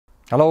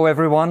Hello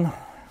everyone,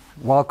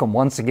 welcome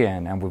once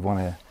again, and we want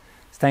to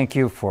thank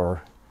you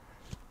for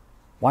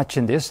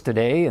watching this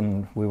today,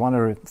 and we want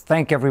to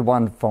thank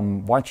everyone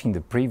from watching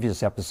the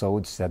previous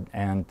episodes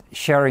and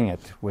sharing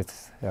it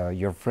with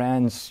your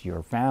friends,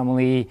 your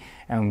family,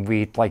 and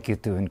we'd like you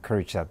to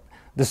encourage that.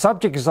 The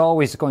subject is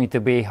always going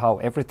to be how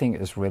everything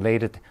is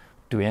related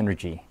to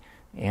energy,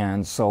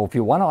 and so if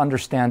you want to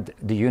understand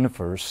the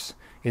universe,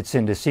 it's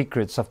in the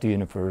secrets of the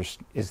universe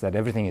is that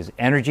everything is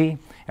energy,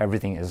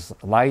 everything is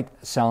light,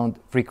 sound,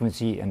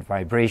 frequency, and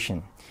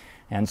vibration.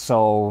 And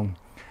so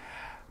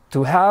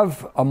to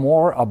have a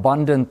more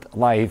abundant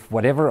life,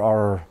 whatever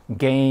our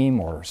game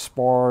or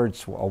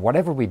sports or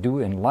whatever we do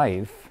in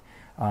life,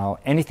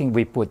 anything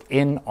we put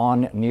in,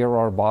 on, near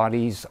our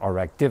bodies, our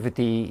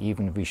activity,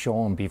 even if we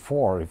show them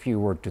before, if you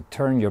were to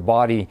turn your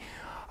body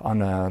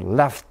on a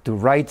left to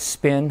right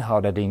spin,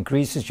 how that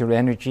increases your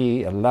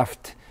energy, a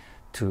left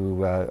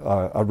to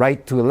a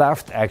right to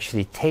left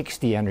actually takes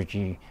the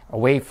energy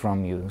away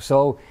from you.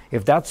 So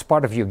if that's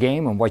part of your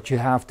game, and what you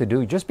have to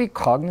do, just be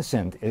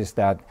cognizant is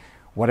that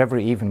whatever,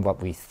 even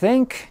what we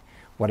think,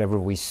 whatever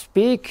we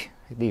speak,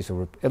 these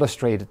are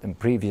illustrated in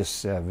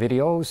previous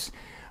videos.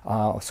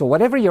 So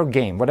whatever your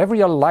game, whatever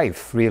your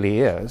life really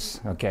is,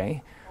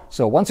 okay?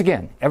 So once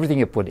again, everything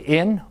you put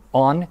in,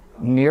 on,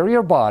 near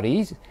your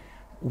bodies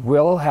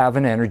will have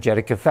an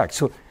energetic effect.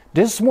 So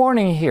this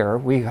morning here,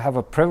 we have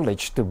a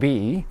privilege to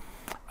be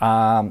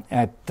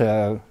at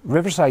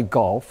Riverside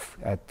Golf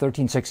at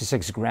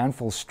 1366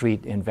 Granville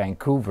Street in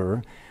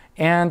Vancouver.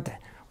 And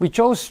we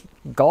chose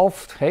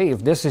golf, hey,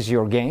 if this is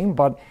your game,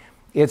 but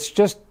it's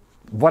just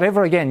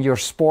whatever, again, your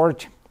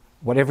sport,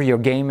 whatever your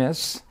game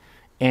is.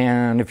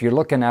 And if you're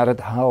looking at it,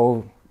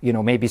 how,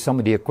 maybe some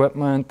of the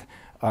equipment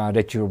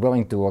that you're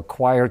willing to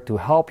acquire to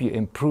help you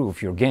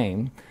improve your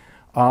game,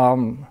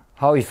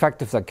 how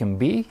effective that can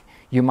be.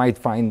 You might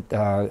find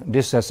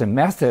this as a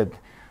method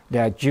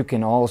that you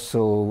can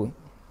also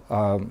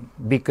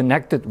be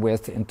connected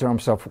with in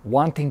terms of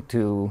wanting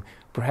to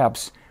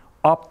perhaps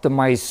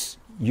optimize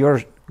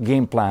your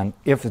game plan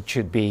if it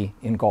should be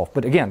in golf.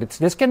 But again,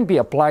 this can be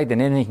applied in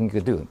anything you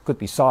could do. It could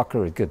be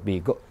soccer, it could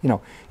be,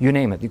 you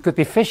name it. It could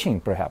be fishing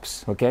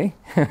perhaps, okay?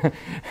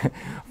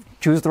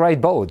 Choose the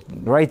right boat,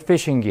 the right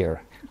fishing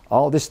gear.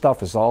 All this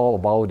stuff is all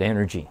about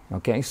energy,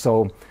 okay?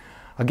 So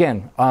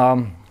again,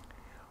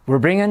 we're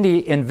bringing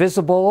the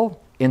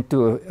invisible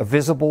into a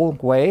visible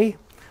way.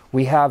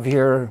 We have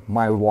here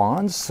my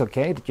wands,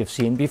 okay, that you've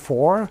seen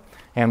before.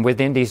 And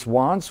within these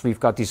wands,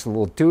 we've got these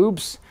little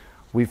tubes.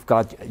 We've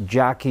got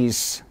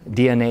Jackie's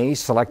DNA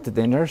selected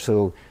in her.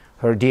 So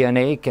her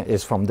DNA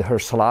is from her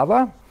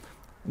slava.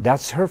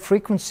 That's her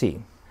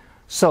frequency.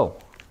 So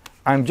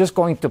I'm just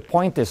going to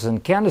point this,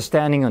 and Ken is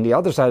standing on the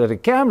other side of the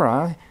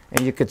camera,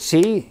 and you could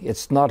see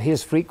it's not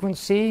his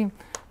frequency.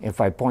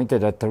 If I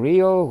pointed at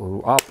Rio,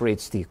 who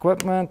operates the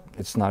equipment,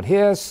 it's not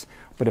his.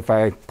 But if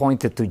I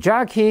pointed to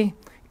Jackie,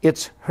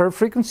 it's her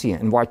frequency,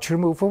 and watch her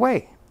move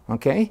away,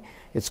 okay?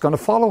 It's going to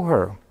follow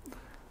her.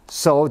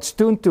 So it's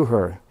tuned to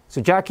her.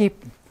 So Jackie,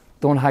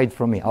 don't hide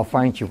from me. I'll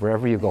find you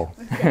wherever you go.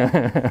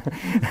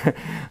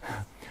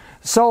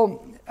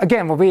 So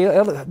again, when we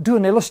do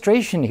an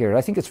illustration here,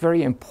 I think it's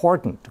very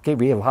important. Okay,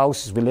 we have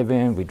houses we live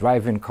in, we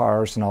drive in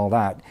cars and all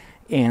that,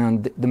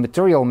 and the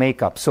material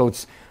makeup. So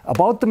it's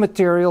about the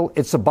material,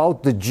 it's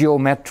about the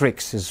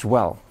geometrics as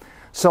well.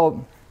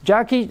 So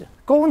Jackie,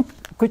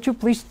 could you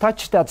please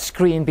touch that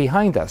screen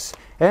behind us?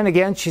 And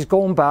again, she's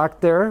going back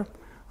there.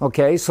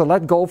 Okay, so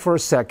let go for a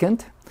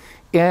second.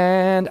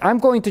 And I'm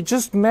going to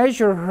just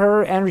measure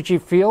her energy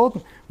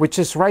field, which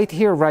is right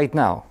here, right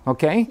now.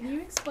 Okay? Can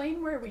you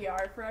explain where we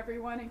are for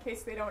everyone in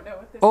case they don't know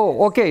what this is?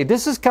 Oh, okay.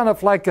 This is kind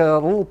of like a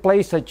little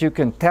place that you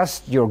can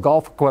test your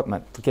golf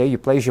equipment. Okay, you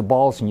place your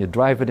balls and you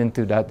drive it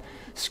into that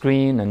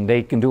screen, and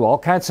they can do all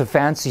kinds of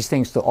fancy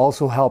things to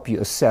also help you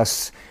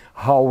assess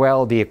how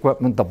well the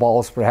equipment, the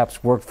balls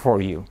perhaps work for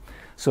you.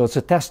 So it's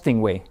a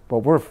testing way, but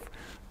we're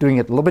doing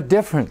it a little bit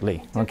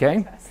differently,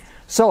 okay?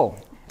 So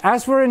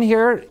as we're in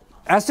here,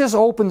 as this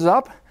opens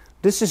up,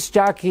 this is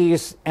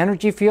Jackie's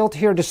energy field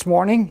here this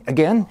morning.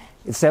 Again,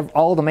 it's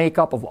all the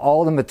makeup of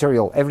all the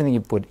material, everything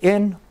you put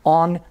in,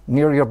 on,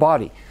 near your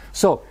body.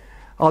 So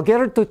I'll get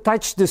her to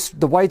touch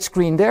the white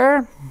screen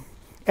there,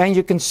 and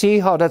you can see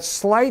how that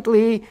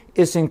slightly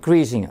is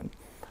increasing it.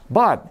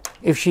 But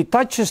if she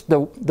touches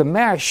the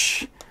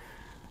mesh,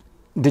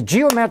 the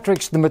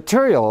geometrics, the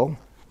material,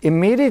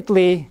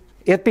 immediately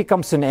it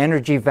becomes an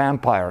energy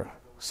vampire.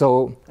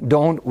 So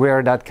don't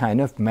wear that kind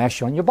of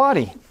mesh on your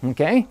body,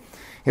 okay?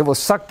 It will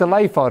suck the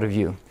life out of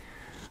you.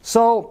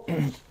 So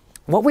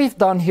what we've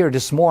done here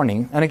this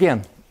morning, and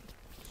again,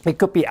 it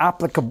could be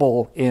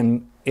applicable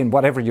in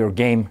whatever your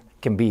game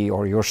can be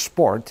or your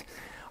sport.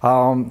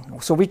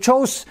 So we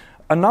chose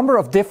a number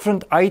of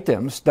different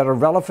items that are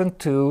relevant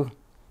to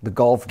the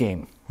golf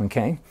game,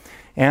 okay?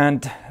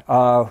 And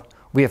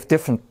we have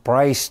different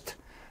priced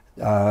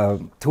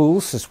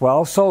tools as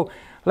well. So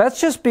let's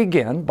just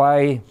begin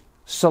by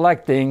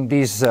selecting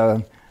these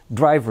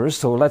drivers.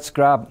 So let's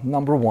grab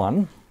number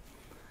one.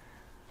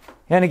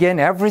 And again,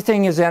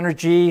 everything is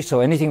energy,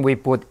 so anything we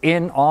put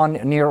in, on,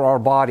 near our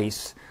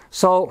bodies.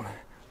 So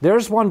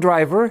there's one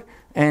driver,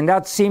 and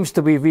that seems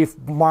to be, we've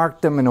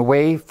marked them in a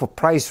way for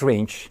price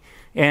range.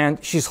 And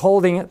she's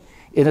holding it.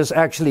 It is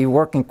actually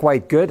working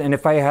quite good. And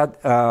if I had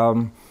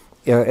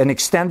an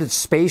extended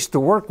space to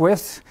work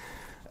with,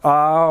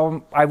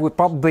 I would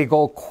probably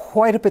go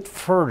quite a bit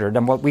further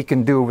than what we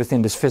can do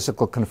within this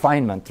physical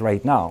confinement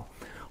right now.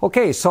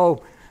 Okay,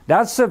 so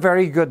that's a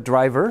very good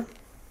driver.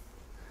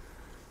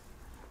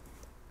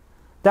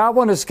 That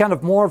one is kind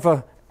of more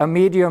of a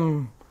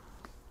medium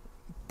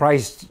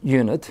priced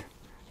unit.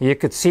 You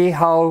could see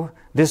how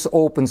this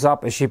opens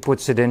up as she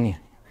puts it in.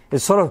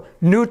 It's sort of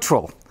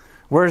neutral,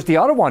 whereas the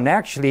other one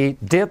actually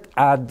did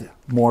add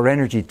more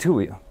energy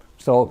to you.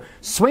 So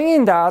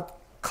swinging that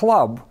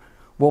club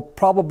will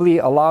probably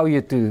allow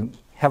you to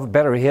have a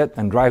better hit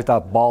and drive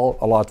that ball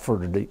a lot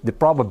further. The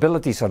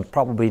probabilities are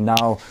probably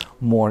now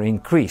more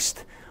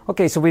increased.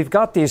 Okay, so we've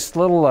got these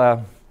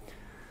little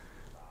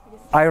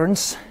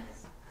irons.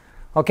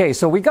 Okay,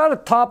 so we got a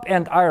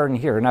top-end iron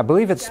here, and I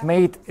believe it's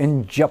made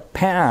in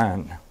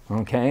Japan.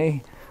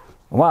 Okay,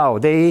 wow,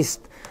 they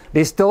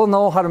still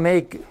know how to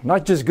make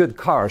not just good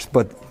cars,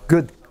 but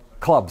good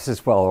clubs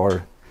as well,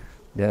 or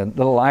the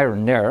little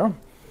iron there.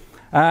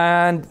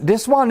 And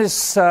this one is,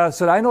 so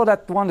I know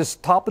that one is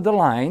top of the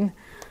line.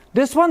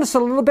 This one is a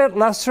little bit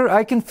lesser.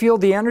 I can feel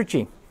the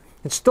energy.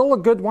 It's still a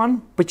good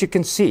one, but you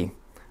can see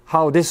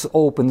how this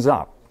opens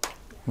up.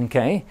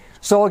 Okay,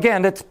 so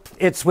again,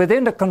 it's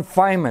within the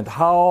confinement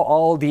how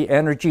all the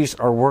energies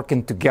are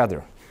working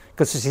together,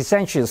 because it's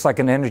essentially like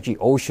an energy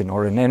ocean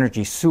or an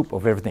energy soup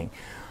of everything.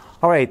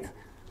 All right,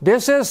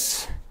 this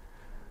is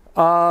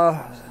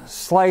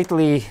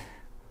slightly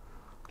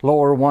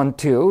lower one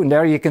too, and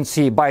there you can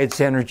see by its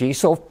energy.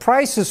 So if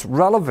price is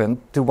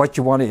relevant to what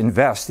you want to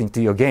invest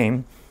into your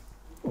game,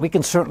 we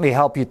can certainly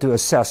help you to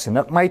assess, and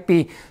that might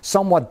be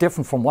somewhat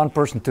different from one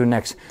person to the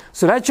next.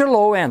 So that's your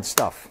low-end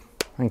stuff,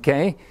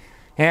 okay?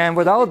 And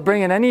without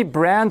bringing any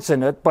brands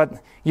in it, but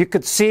you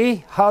could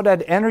see how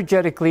that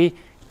energetically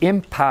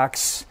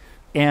impacts,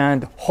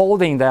 and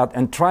holding that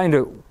and trying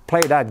to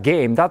play that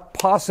game, that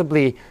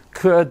possibly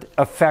could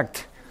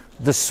affect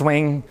the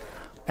swing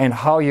and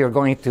how you're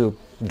going to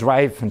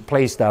drive and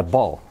place that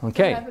ball.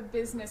 Okay. Have a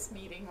business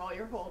meeting while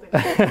you're holding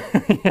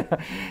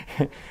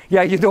it.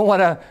 Yeah, you don't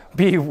want to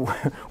be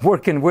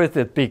working with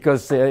it,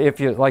 because if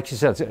you, like she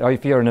said,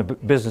 if you're in a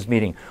business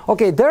meeting.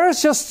 Okay,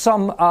 there's just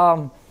some,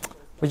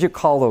 what do you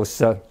call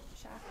those?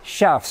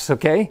 Shafts,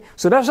 okay?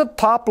 So there's a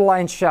top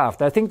line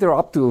shaft. I think they're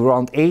up to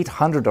around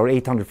 $800 or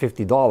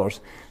 $850.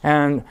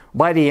 And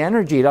by the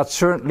energy, that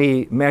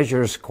certainly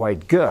measures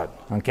quite good,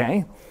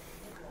 okay?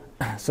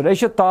 So they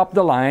should top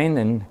the line,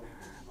 and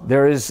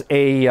there is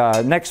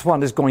a next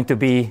one is going to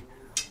be,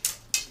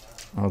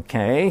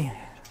 okay,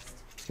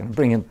 just going to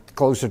bring it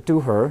closer to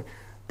her.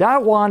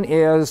 That one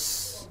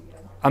is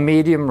a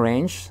medium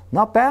range,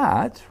 not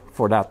bad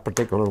for that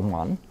particular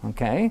one,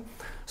 okay?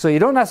 So you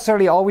don't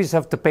necessarily always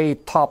have to pay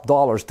top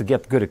dollars to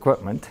get good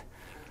equipment.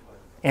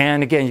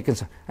 And again, you can,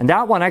 and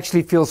that one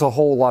actually feels a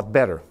whole lot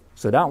better.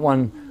 So that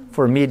one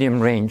for medium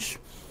range,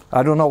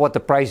 I don't know what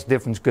the price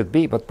difference could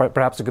be, but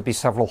perhaps it could be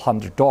several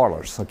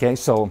 $100s, okay?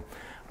 So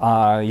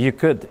you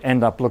could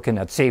end up looking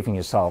at saving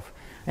yourself.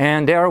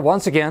 And there,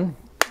 once again,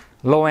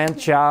 low-end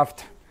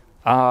shaft.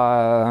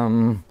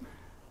 Wow,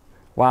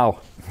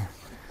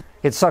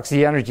 it sucks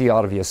the energy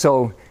out of you.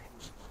 So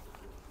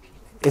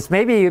it's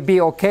maybe it'd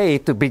be okay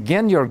to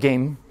begin your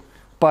game,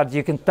 but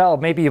you can tell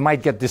maybe you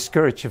might get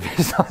discouraged if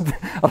it's not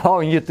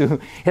allowing you to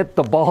hit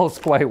the balls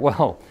quite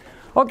well.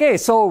 Okay,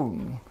 so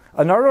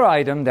another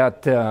item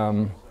that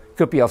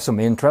could be of some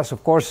interest,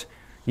 of course,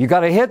 you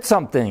got to hit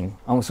something.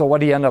 So what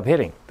do you end up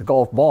hitting? The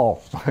golf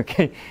ball.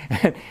 Okay.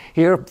 And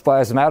here,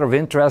 as a matter of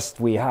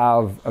interest, we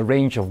have a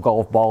range of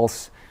golf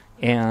balls,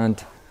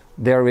 and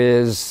there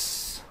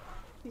is.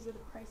 These are the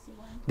pricey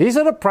ones. These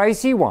are the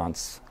pricey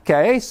ones.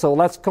 Okay, so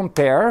let's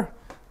compare.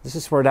 This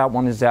is where that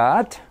one is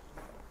at.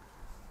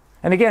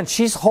 And again,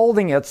 she's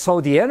holding it, so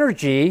the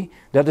energy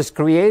that is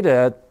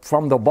created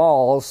from the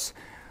balls,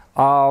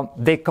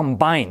 they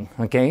combine.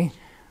 Okay,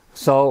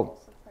 so.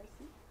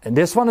 And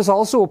this one is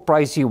also a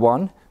pricey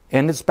one,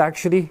 and it's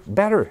actually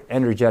better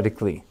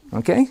energetically,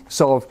 okay?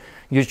 So if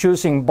you're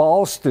choosing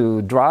balls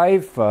to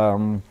drive,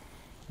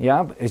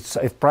 yeah,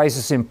 if price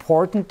is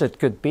important, it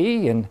could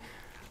be.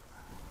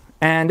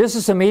 And this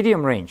is a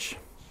medium range.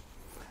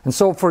 And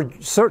so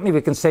certainly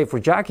we can say for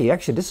Jackie,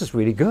 actually, this is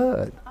really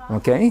good,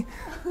 okay?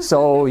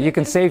 So you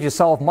can save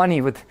yourself money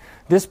with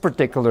this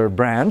particular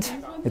brand.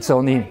 It's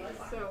only,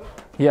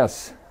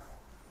 yes.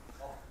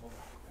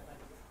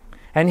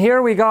 And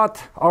here we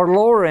got our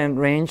lower end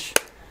range.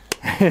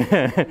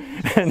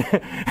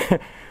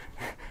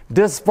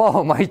 This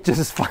ball might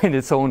just find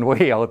its own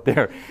way out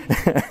there.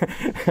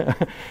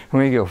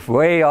 We go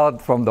way out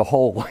from the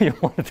hole you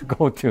want it to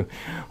go to.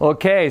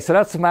 Okay, so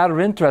that's a matter of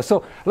interest.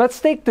 So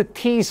let's take the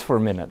tees for a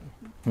minute.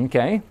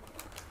 Okay.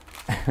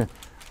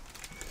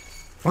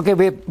 Okay,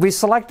 we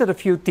selected a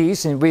few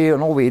tees, and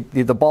we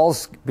the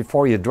balls,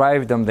 before you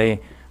drive them,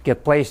 they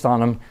get placed on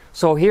them.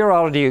 So here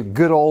are the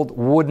good old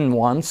wooden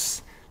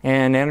ones,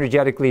 and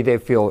energetically they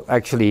feel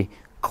actually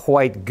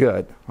quite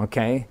good,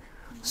 okay?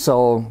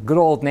 So good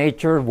old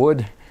nature,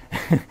 wood,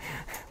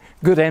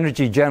 good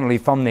energy generally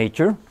from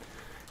nature.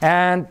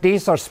 And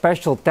these are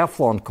special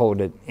Teflon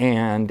coated,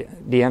 and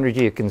the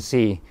energy you can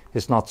see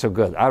is not so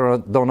good. I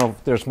don't know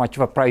if there's much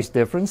of a price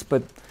difference,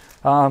 but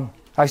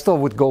I still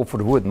would go for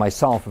the wood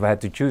myself if I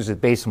had to choose it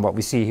based on what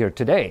we see here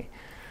today.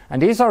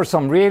 And these are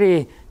some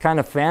really kind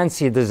of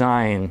fancy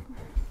design.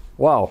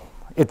 Wow,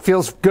 it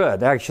feels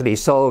good actually.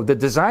 So the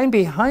design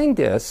behind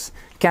this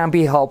can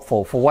be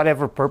helpful for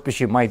whatever purpose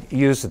you might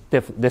use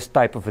this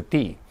type of a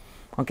tea.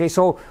 Okay,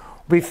 so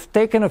we've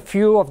taken a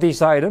few of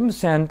these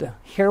items, and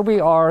here we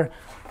are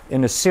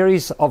in a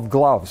series of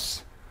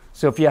gloves.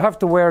 So if you have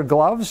to wear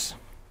gloves,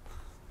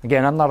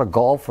 again, I'm not a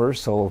golfer,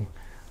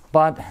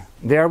 but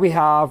there we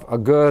have a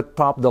good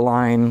top of the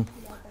line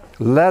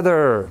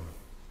leather.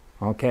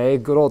 Okay,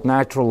 good old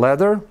natural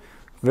leather.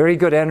 Very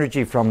good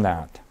energy from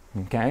that.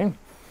 Okay.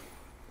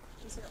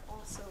 These are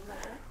also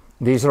leather.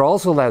 These are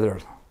also leather.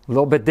 A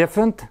little bit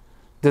different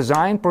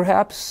design,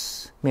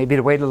 perhaps. Maybe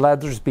the way the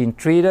leather is being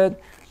treated,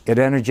 it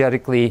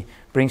energetically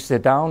brings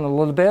it down a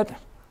little bit.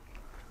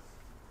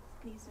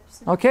 These are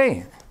synthetic.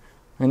 Okay,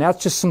 and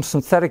that's just some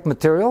synthetic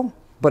material,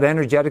 but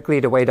energetically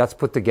the way that's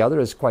put together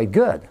is quite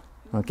good.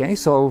 Okay,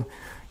 so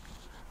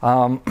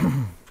and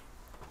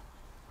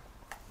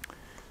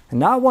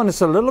that one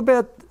is a little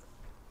bit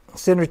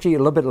synergy, a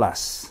little bit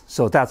less.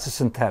 So that's a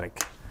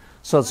synthetic.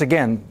 So it's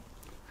again,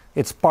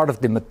 it's part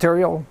of the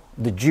material,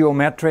 the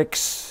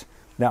geometrics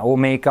that will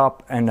make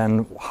up, and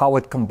then how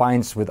it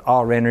combines with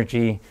our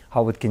energy,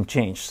 how it can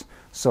change.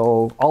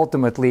 So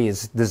ultimately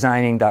it's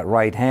designing that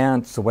right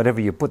hand. So whatever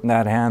you put in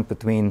that hand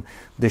between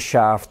the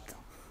shaft,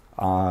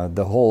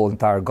 the whole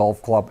entire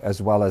golf club,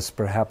 as well as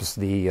perhaps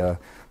the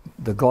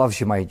gloves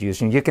you might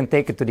use. And you can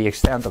take it to the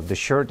extent of the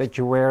shirt that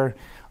you wear,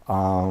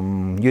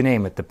 you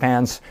name it, the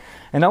pants.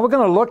 And now we're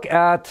going to look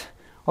at,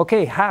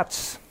 okay,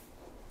 hats.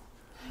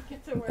 I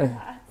get to wear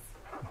hats.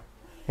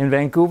 In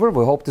Vancouver,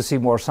 we hope to see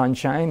more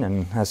sunshine,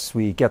 and as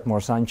we get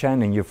more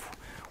sunshine and you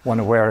want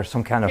to wear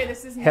some kind Okay, of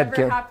this is never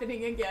headgear.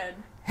 happening again.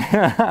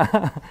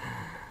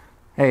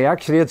 Hey,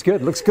 actually, it's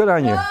good. Looks good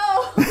on you.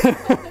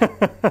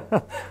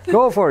 No!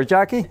 Go for it,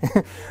 Jackie.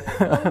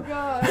 Oh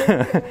God.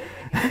 Okay.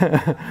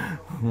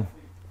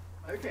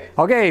 Okay.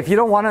 Okay, if you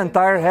don't want an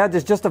entire head,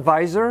 it's just a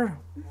visor.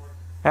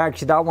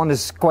 Actually, that one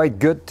is quite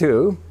good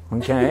too.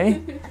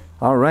 Okay.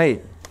 All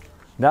right.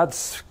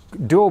 That's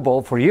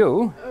doable for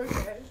you.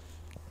 Okay.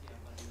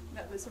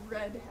 Now this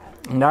red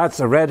hat. And that's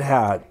a red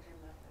hat.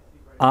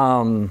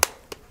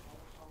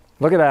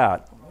 Look at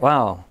that.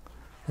 Wow.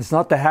 It's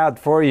not the hat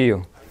for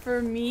you.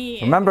 For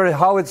me. Remember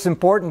how it's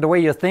important the way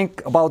you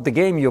think about the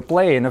game you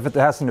play, and if it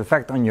has an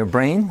effect on your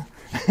brain.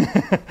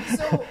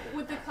 So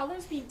would the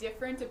colors be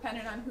different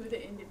depending on who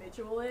the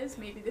individual is?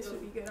 Maybe this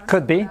would be good on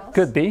Could be, someone else?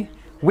 could be.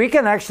 We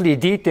can actually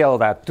detail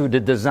that to the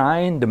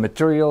design, the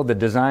material, the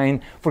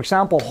design. For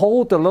example,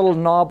 hold the little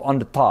knob on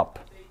the top.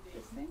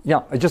 This thing?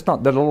 Yeah, just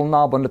not the little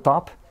knob on the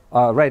top,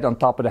 right on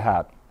top of the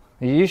hat.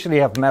 You usually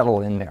have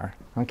metal in there,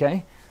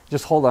 okay?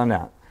 Just hold on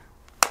that.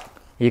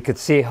 You could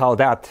see how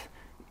that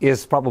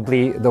is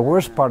probably the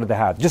worst part of the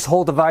hat. Just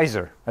hold the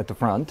visor at the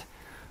front,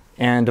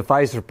 and the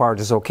visor part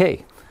is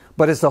okay.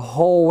 But it's the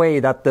whole way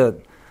that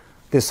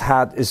this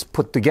hat is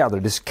put together,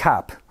 this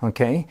cap,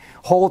 okay?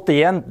 Hold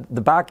the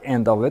back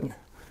end of it,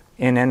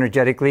 and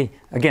energetically,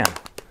 again.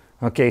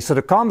 Okay, so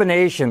the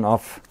combination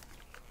of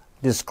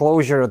this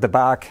closure at the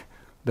back,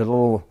 the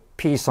little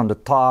piece on the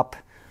top,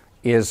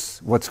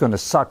 is what's going to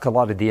suck a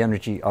lot of the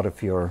energy out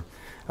of your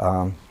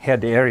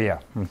head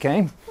area,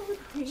 okay?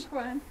 Pink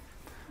one.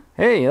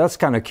 Hey, that's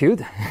kind of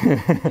cute.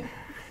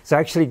 It's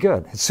actually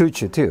good. It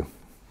suits you too.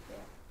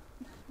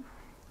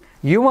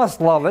 You must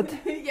love it.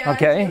 Yeah,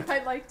 Okay.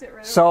 I liked it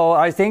right So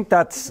I think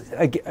that's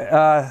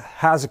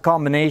has a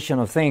combination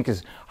of things,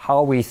 is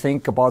how we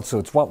think about. So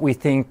it's what we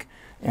think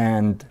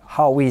and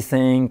how we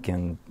think,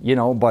 and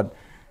but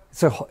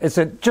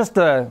just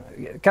a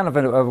kind of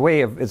a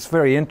way of. It's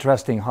very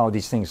interesting how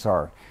these things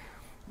are.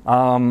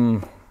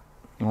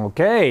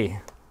 Okay,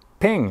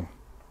 ping.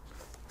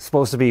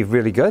 Supposed to be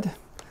really good,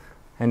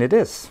 and it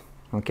is.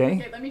 Okay.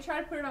 Okay, let me try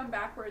to put it on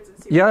backwards and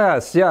see.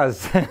 Yes,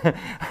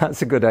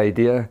 that's a good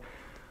idea.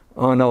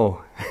 Oh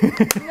no.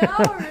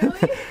 No,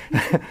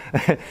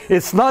 really?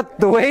 It's not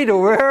the way to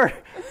wear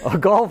a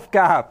golf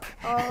cap.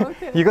 Oh,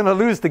 okay. You're going to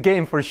lose the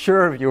game for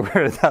sure if you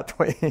wear it that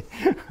way.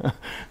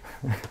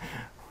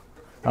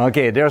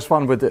 Okay, there's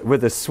one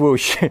with a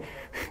swoosh.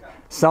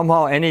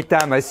 Somehow,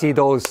 anytime I see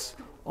those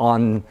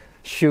on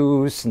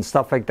shoes and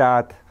stuff like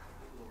that,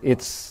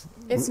 it's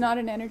It's not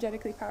an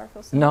energetically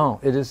powerful symbol. no,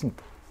 it isn't.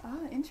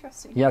 Ah,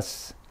 interesting.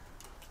 Yes,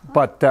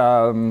 but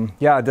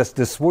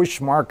the swoosh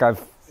mark,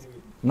 I've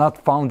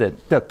not found it.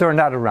 Turn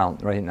that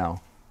around right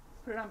now.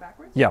 Put it on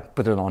backwards? Yeah,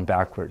 put it on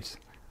backwards.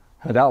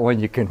 That one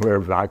you can wear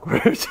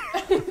backwards.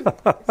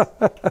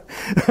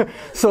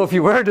 So if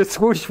you wear the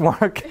swoosh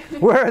mark,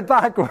 wear it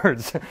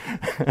backwards.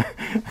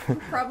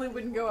 Probably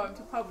wouldn't go out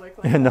to public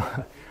like No.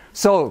 that.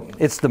 So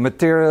it's the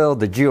material,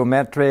 the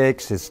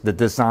geometrics, it's the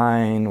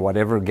design,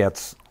 whatever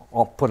gets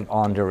put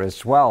on there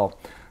as well.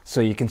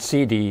 So you can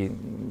see the,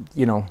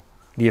 you know,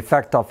 the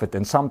effect of it.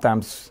 And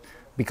sometimes,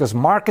 because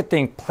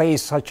marketing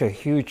plays such a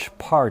huge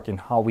part in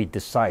how we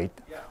decide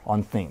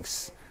on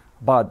things.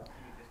 But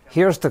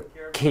here's the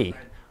key.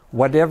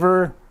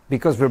 Whatever,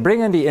 because we're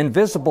bringing the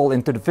invisible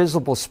into the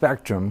visible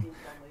spectrum,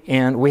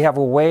 and we have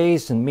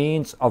ways and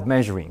means of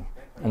measuring.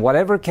 And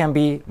whatever can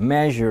be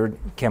measured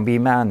can be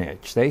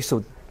managed. Okay?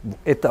 So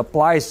it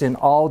applies in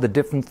all the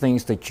different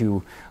things that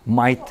you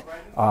might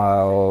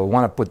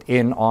want to put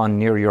in on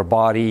near your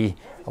body,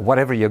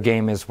 whatever your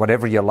game is,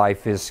 whatever your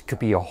life is. Could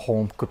be a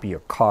home, could be a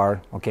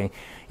car. Okay,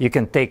 you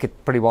can take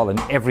it pretty well in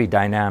every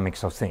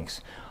dynamics of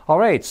things. All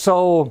right,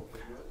 so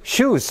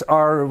shoes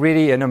are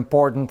really an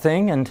important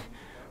thing, and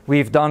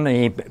we've done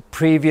a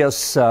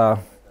previous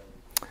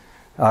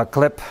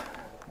clip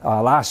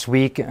last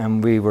week,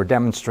 and we were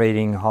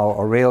demonstrating how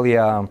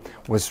Aurelia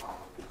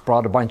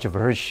brought a bunch of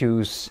her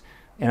shoes,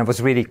 and it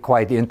was really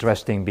quite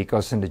interesting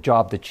because in the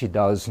job that she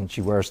does, and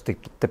she wears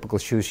typical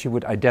shoes, she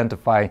would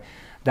identify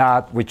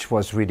that which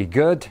was really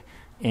good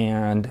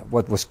and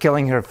what was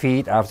killing her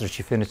feet after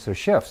she finished her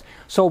shifts.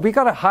 So we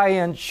got a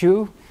high-end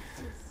shoe,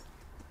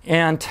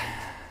 and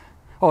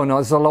oh no,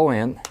 it's a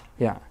low-end.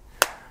 Yeah,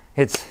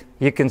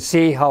 you can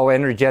see how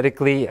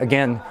energetically,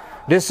 again,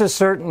 this is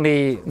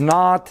certainly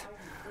not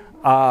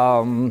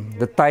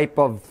the type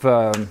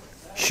of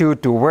shoe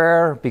to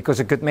wear because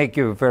it could make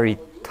you very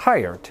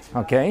tired.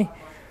 Okay,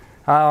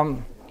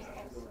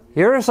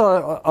 here's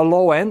a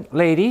low end,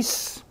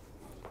 ladies,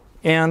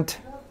 and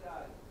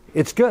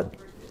it's good.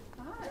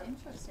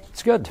 Interesting.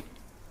 It's good.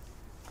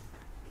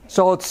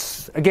 So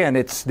it's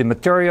the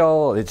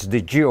material, it's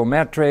the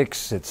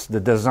geometrics, it's the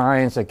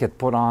designs that get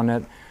put on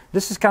it.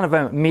 This is kind of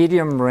a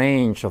medium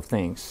range of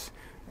things,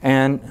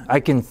 and I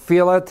can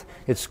feel it.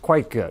 It's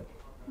quite good.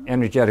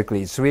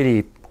 Energetically, it's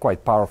really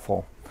quite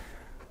powerful.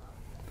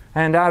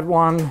 And that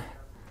one,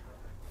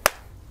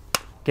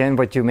 again,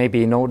 what you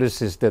maybe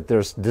notice is that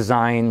there's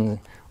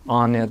design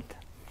on it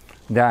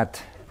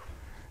that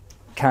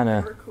kind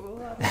of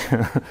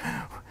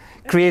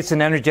creates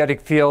an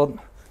energetic field.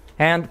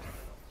 And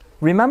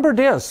remember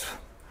this,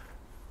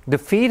 the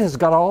feet has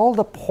got all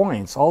the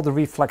points, all the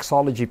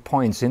reflexology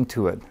points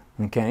into it,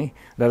 okay,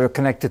 that are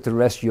connected to the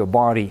rest of your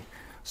body.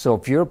 So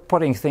if you're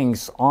putting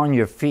things on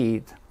your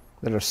feet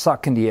that are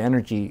sucking the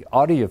energy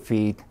out of your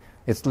feet,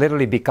 it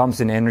literally becomes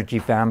an energy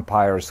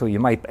vampire. So you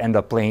might end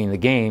up playing the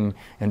game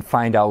and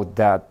find out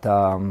that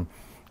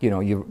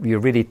you're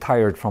really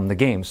tired from the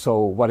game. So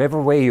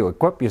whatever way you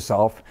equip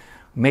yourself,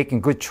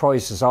 making good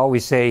choices. I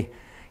always say,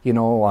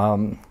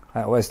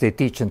 as they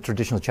teach in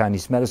traditional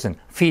Chinese medicine,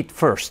 feet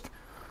first.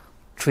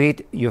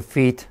 Treat your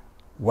feet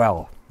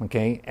well,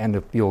 okay,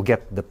 and you'll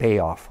get the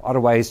payoff.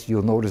 Otherwise,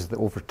 you'll notice that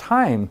over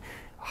time,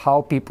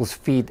 how people's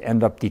feet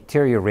end up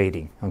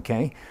deteriorating,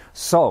 okay?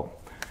 So,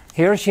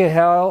 here she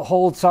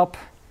holds up.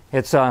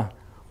 It's a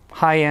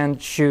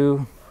high-end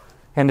shoe,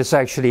 and it's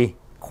actually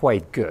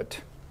quite good,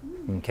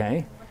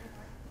 okay?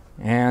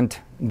 And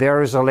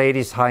there is a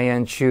lady's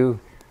high-end shoe,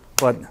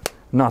 but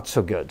not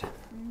so good,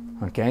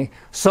 okay?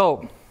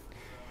 So,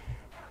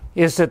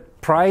 is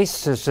it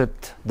price? Is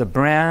it the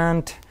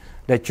brand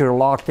that you're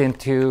locked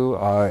into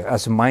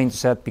as a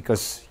mindset?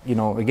 Because,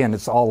 again,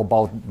 it's all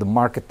about the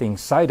marketing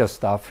side of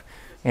stuff,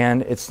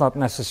 and it's not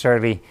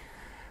necessarily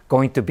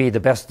going to be the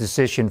best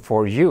decision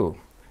for you.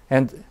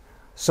 And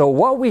so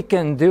what we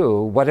can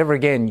do, whatever,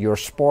 again, your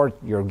sport,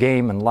 your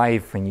game and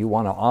life, and you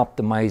want to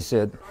optimize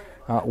it,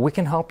 we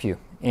can help you.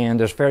 And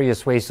there's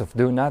various ways of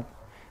doing that.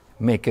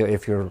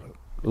 If you're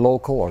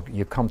local or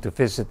you come to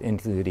visit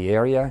into the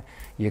area,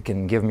 you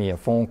can give me a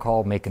phone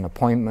call, make an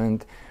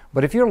appointment.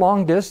 But if you're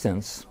long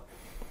distance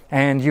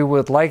and you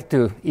would like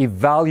to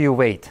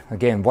evaluate,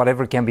 again,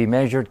 whatever can be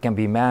measured can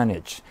be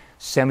managed,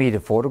 send me the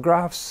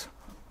photographs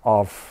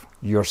of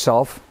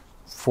yourself,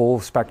 full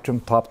spectrum,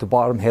 top to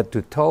bottom, head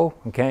to toe,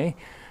 okay?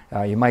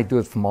 You might do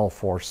it from all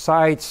four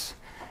sides.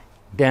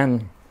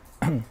 Then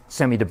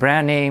send me the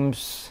brand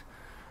names,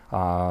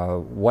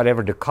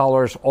 whatever the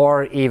colors,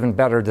 or even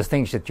better, the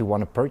things that you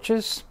want to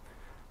purchase.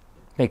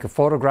 Make a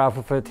photograph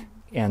of it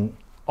and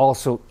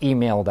also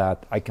email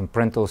that. I can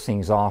print those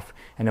things off,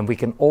 and then we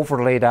can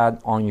overlay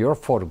that on your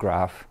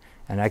photograph,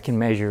 and I can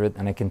measure it,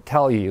 and I can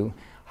tell you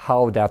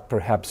how that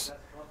perhaps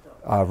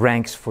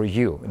ranks for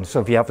you. And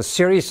so if you have a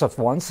series of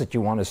ones that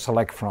you want to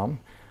select from,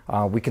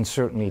 we can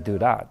certainly do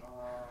that.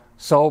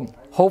 So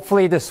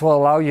hopefully this will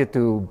allow you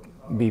to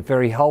be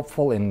very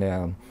helpful in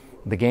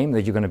the game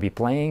that you're going to be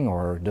playing,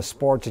 or the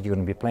sport that you're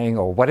going to be playing,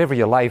 or whatever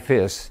your life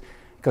is,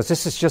 because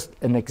this is just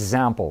an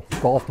example.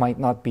 Golf might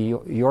not be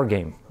your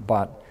game,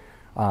 but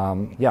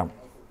yeah.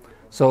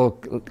 So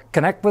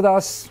connect with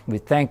us. We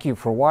thank you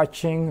for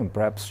watching, and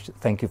perhaps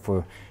thank you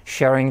for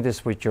sharing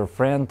this with your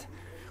friend.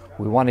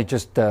 We want to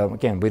just,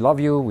 again, we love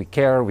you, we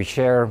care, we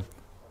share,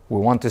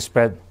 we want to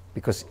spread,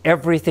 because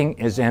everything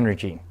is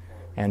energy.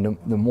 And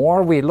the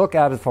more we look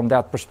at it from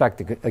that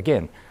perspective,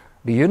 again,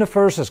 The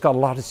universe has got a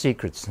lot of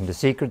secrets, and the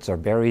secrets are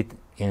buried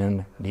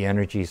in the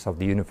energies of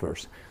the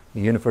universe.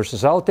 The universe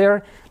is out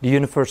there. The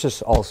universe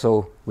is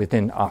also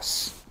within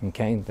us.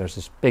 Okay, there's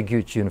this big,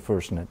 huge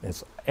universe, and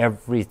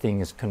everything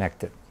is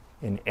connected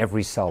in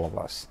every cell of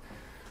us.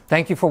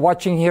 Thank you for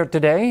watching here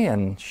today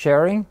and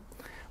sharing.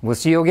 We'll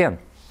see you again.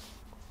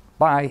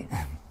 Bye.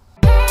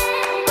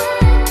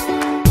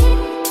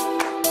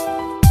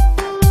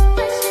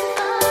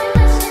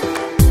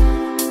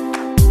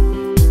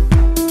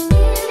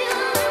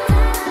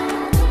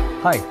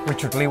 Hi,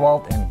 Richard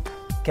Lewald and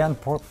Ken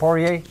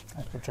Poirier.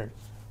 Hi, Richard.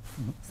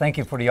 Thank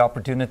you for the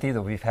opportunity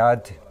that we've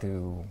had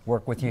to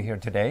work with you here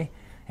today.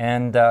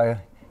 And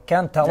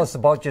Ken, tell us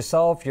about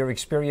yourself, your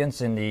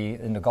experience in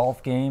the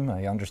golf game.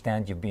 I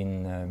understand you've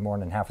been more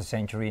than half a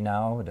century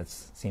now. That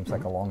seems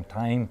like a long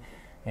time.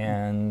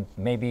 And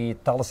maybe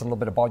tell us a little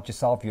bit about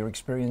yourself, your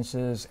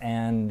experiences,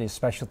 and the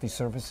specialty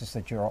services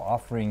that you're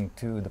offering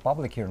to the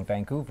public here in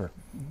Vancouver.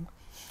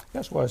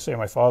 Yes, well, I say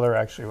my father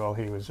actually, well,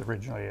 he was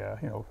originally,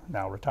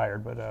 now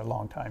retired, but a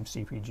long-time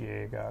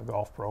CPGA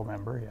golf pro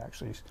member. He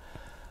actually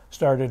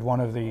started one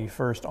of the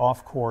first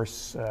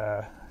off-course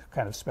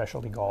kind of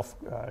specialty golf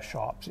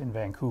shops in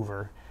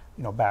Vancouver.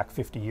 Back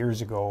 50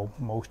 years ago,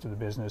 most of the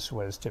business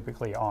was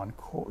typically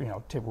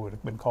would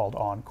have been called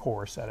on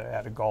course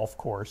at a golf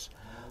course.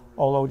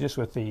 Although just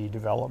with the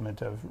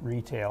development of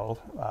retail,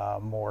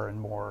 more and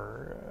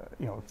more,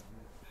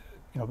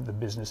 the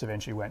business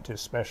eventually went to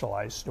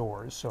specialized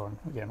stores. So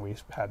again, we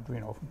had,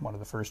 one of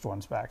the first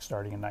ones back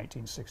starting in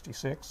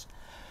 1966.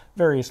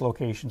 Various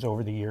locations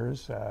over the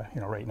years.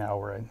 Right now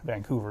we're in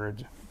Vancouver.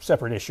 It's a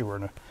separate issue. We're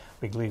in a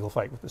big legal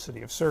fight with the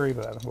city of Surrey,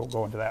 but we'll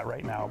go into that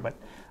right now. But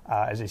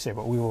as I say,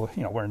 we will,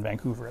 we're in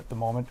Vancouver at the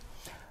moment.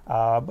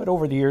 But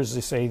over the years, as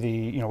I say,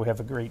 we have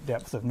a great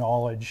depth of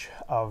knowledge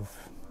of,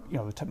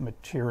 the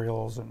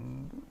materials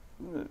and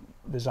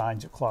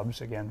designs of clubs.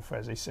 Again,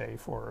 as I say,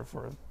 for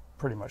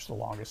pretty much the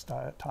longest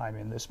time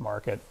in this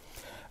market.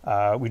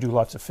 We do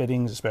lots of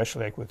fittings,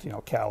 especially like with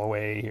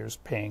Callaway. Here's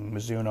Ping,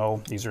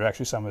 Mizuno. These are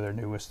actually some of their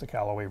newest, the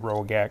Callaway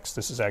Rogue X.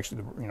 This is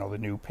actually the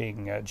new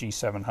Ping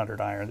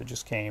G700 iron that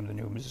just came. The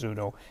new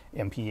Mizuno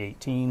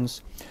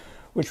MP18s,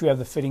 which we have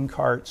the fitting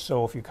carts.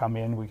 So if you come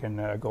in, we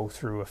can go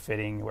through a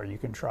fitting where we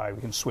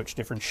can switch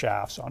different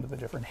shafts onto the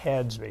different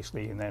heads,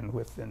 basically, and then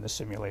within the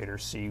simulator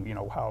see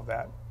how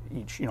that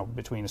each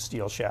between the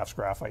steel shafts,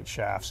 graphite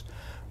shafts,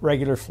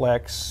 regular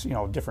flex,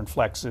 different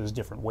flexes,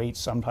 different weights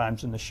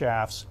sometimes in the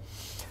shafts.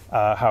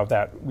 How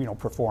that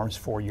performs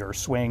for your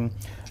swing.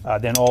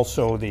 Then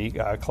also the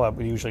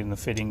club, usually in the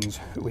fittings,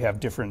 we have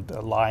different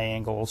lie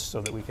angles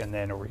so that we can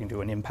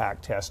do an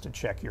impact test to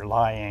check your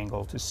lie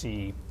angle to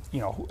see,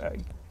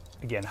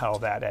 again, how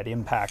that at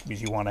impact,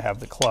 because you want to have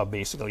the club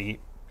basically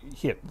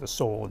hit the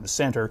sole in the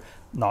center,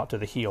 not to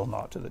the heel,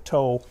 not to the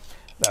toe.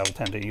 That'll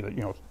tend to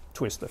either,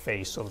 twist the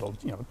face, so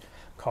it'll,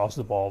 cause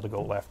the ball to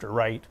go left or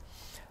right.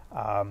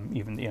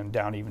 Even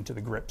down even to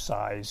the grip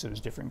size, there's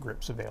different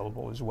grips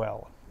available as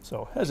well.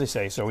 So as I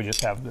say, we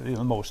just have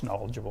the most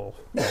knowledgeable,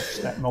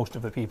 most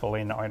of the people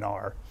in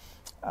our,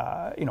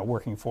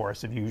 working for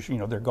us have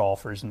usually, they're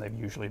golfers, and they've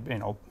usually,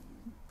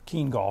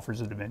 keen golfers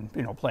that have been,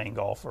 playing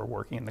golf or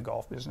working in the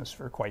golf business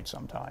for quite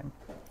some time.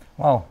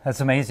 Wow,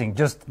 that's amazing.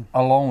 Just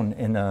alone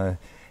in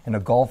a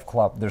golf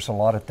club, there's a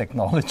lot of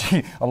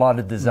technology, a lot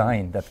of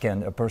design that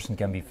a person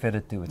can be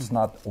fitted to. It's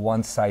not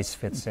one size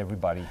fits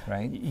everybody,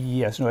 right?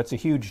 Yes, no, it's a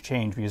huge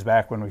change, because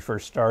back when we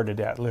first started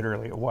at,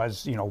 literally it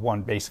was,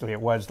 basically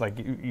it was like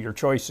your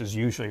choices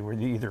usually were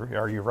either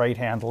are you right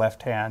hand,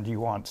 left hand, you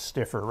want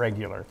stiff or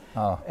regular,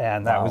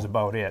 and that was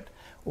about it.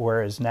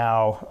 Whereas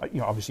now,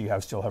 obviously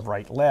you still have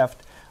right,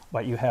 left,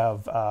 but you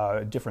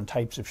have different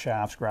types of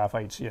shafts,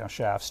 graphite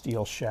shafts,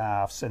 steel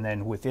shafts, and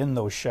then within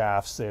those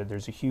shafts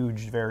there's a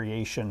huge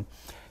variation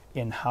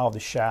in how the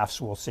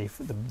shafts will, say,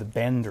 the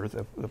bend or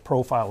the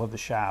profile of the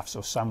shaft. So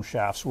some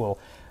shafts will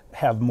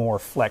have more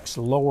flex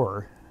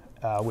lower,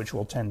 which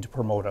will tend to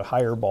promote a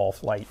higher ball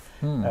flight,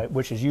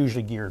 which is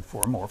usually geared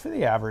for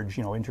the average,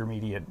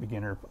 intermediate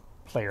beginner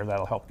player.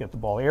 That'll help get the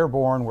ball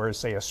airborne, whereas,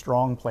 say, a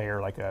strong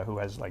player who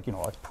has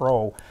a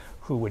pro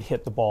who would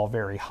hit the ball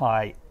very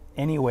high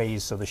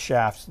anyways, so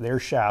their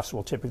shafts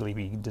will typically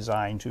be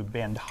designed to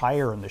bend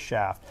higher in the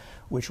shaft,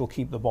 which will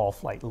keep the ball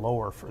flight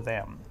lower for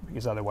them,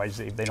 because otherwise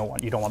you don't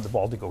want the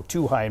ball to go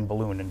too high and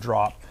balloon and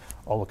drop.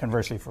 Although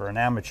conversely, for an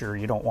amateur,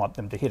 you don't want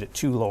them to hit it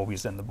too low,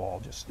 because then the ball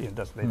just they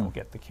don't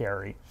get the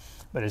carry.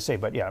 But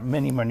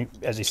many,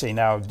 as I say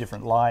now,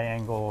 different lie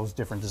angles,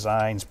 different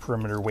designs,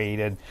 perimeter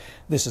weighted.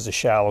 This is a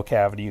shallow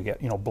cavity. You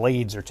get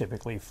blades are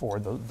typically for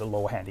the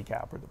low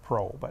handicap or the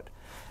pro, but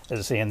as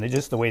I say, and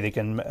just the way they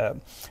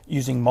can,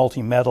 using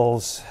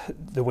multi-metals,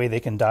 the way they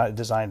can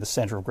design the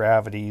center of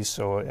gravity,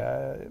 so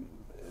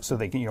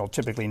they can,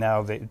 typically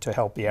now, to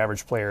help the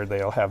average player,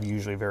 they'll have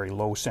usually very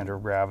low center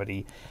of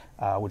gravity,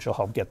 which will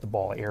help get the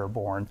ball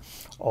airborne.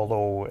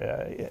 Although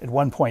at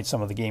one point,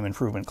 some of the game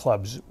improvement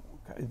clubs,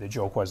 the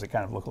joke was they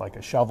kind of looked like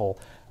a shovel.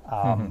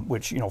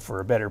 which, you know, for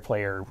a better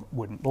player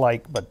wouldn't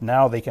like. But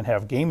now they can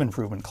have game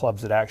improvement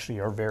clubs that actually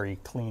are very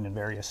clean and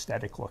very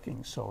aesthetic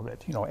looking, so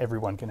that, you know,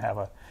 everyone can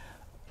have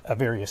a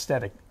very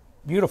aesthetic,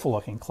 beautiful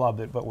looking club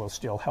that but will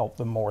still help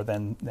them more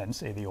than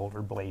say the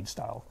older blade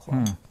style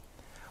club.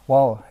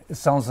 Well, it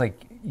sounds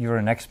like you're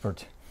an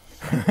expert.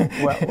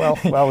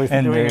 well, we've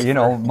been doing it you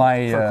know,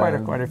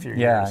 for quite a few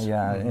years.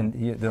 And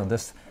you know,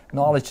 this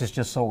knowledge is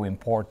just so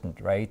important,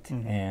 right?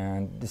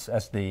 And this,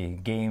 as the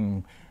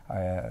game,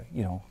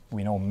 you know,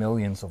 we know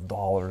millions of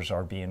dollars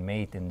are being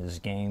made in these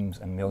games,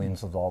 and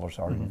millions of dollars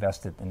are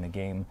invested in the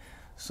game.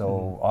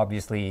 So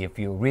obviously, if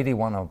you really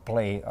want to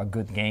play a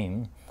good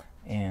game,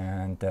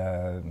 and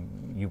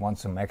you want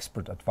some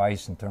expert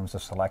advice in terms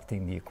of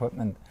selecting the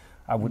equipment,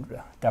 I would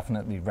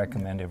definitely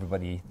recommend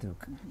everybody to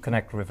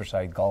connect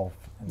Riverside Golf.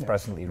 It's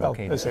presently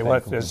located.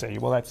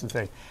 Well, that's the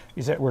thing.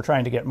 Is that we're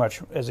trying to get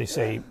much, as they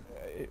say,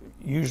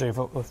 usually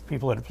if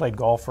people that have played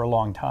golf for a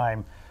long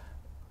time,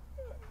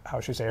 how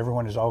should I say,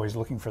 everyone is always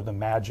looking for the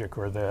magic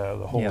or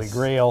the holy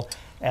grail,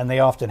 and they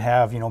often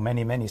have, you know,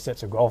 many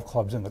sets of golf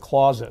clubs in the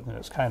closet, and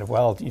it's kind of,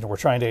 well, you know, we're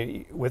trying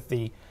to, with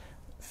the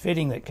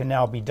fitting that can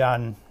now be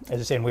done, as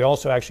I say, and we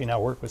also actually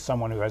now work with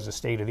someone who has a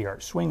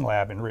state-of-the-art swing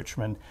lab in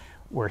Richmond,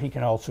 where he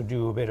can also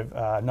do a bit of,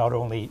 not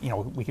only, you know,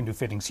 we can do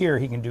fittings here,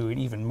 he can do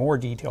even more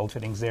detailed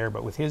fittings there,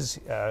 but with his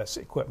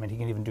equipment, he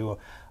can even do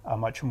a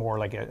much more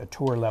like a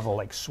tour level,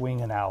 like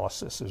swing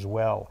analysis as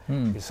well.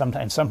 Because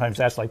sometimes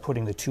that's like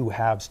putting the two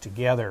halves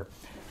together.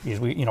 Because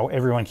we, you know,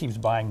 everyone keeps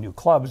buying new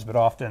clubs, but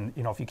often,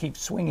 you know, if you keep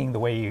swinging the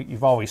way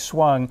you've always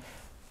swung,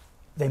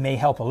 they may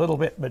help a little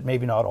bit, but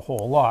maybe not a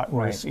whole lot.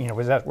 Whereas, you know,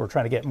 with that, we're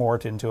trying to get more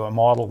into a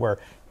model where,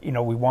 you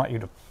know, we want you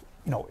to,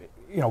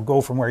 you know,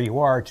 go from where you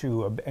are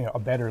to a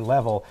better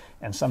level,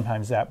 and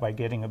sometimes that by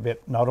getting a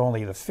bit, not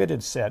only the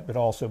fitted set, but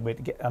also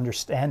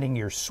understanding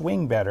your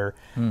swing better,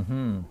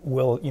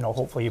 will, you know,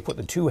 hopefully you put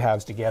the two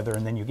halves together,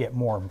 and then you get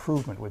more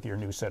improvement with your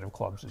new set of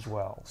clubs as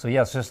well. So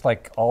yes, just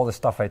like all the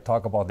stuff I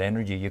talk about, the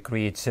energy, you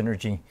create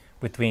synergy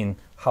between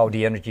how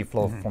the energy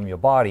flows from your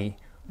body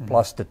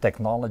plus the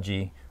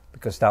technology,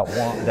 because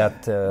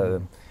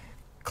that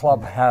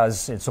club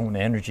has its own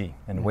energy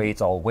and the way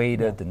it's all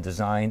weighted and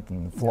designed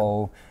and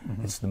flow.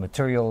 It's the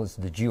material, it's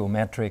the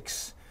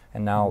geometrics,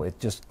 and now it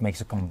just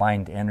makes a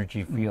combined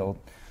energy field,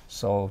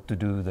 so to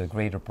do the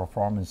greater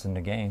performance in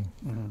the game.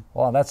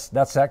 Well,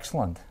 that's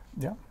excellent.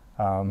 Yeah.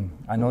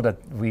 I know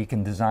that we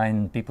can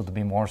design people to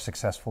be more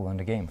successful in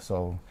the game,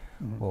 so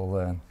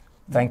we'll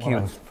thank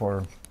you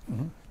for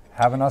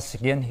having us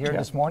again here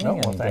this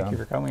morning. Well, thank you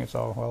for coming. It's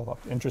all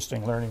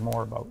interesting learning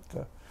more about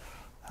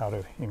how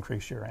to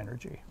increase your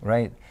energy.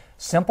 Right.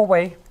 Simple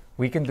way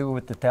we can do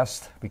with the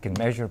test. We can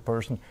measure a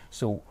person.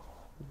 So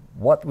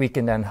what we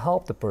can then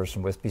help the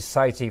person with,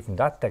 besides even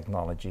that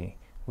technology,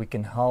 we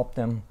can help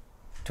them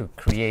to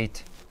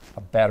create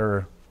a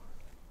better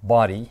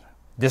body.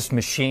 This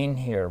machine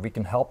here, we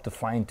can help to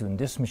fine-tune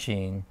this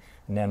machine,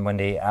 and then when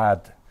they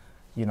add,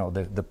 you know,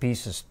 the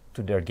pieces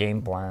to their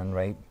game plan,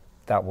 right,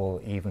 that will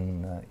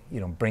even,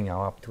 you know, bring them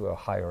up to a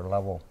higher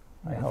level.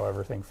 Right? How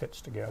everything fits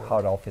together. How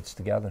it all fits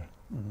together.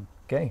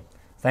 Okay.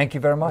 Thank you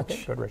very much.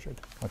 Okay, good,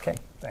 Richard. Okay.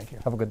 Thank you.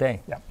 Have a good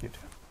day. Yeah, you too.